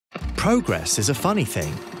Progress is a funny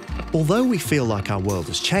thing. Although we feel like our world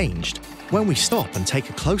has changed, when we stop and take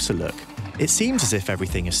a closer look, it seems as if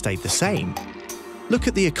everything has stayed the same. Look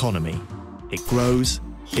at the economy. It grows,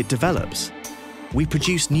 it develops. We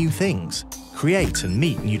produce new things, create and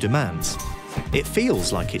meet new demands. It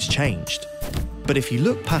feels like it's changed. But if you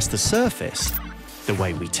look past the surface, the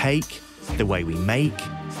way we take, the way we make,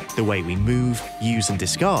 the way we move, use and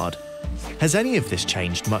discard, has any of this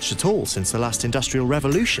changed much at all since the last industrial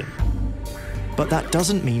revolution? But that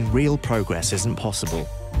doesn't mean real progress isn't possible.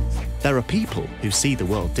 There are people who see the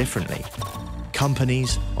world differently.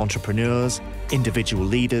 Companies, entrepreneurs, individual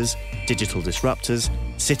leaders, digital disruptors,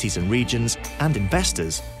 cities and regions, and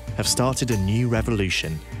investors have started a new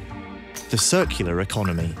revolution. The circular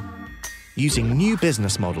economy. Using new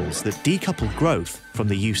business models that decouple growth from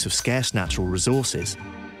the use of scarce natural resources.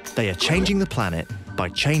 They are changing the planet by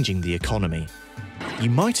changing the economy. You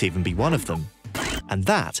might even be one of them. And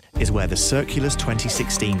that is where the Circulars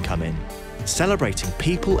 2016 come in, celebrating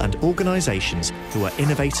people and organisations who are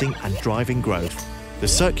innovating and driving growth. The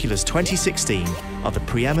Circulars 2016 are the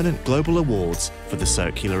preeminent global awards for the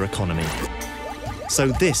circular economy. So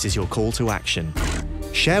this is your call to action.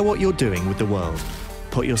 Share what you're doing with the world,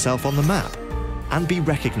 put yourself on the map, and be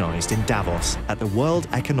recognised in Davos at the World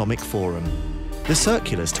Economic Forum. The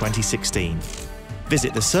Circulars 2016.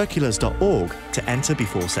 Visit thecirculars.org to enter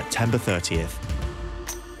before September 30th.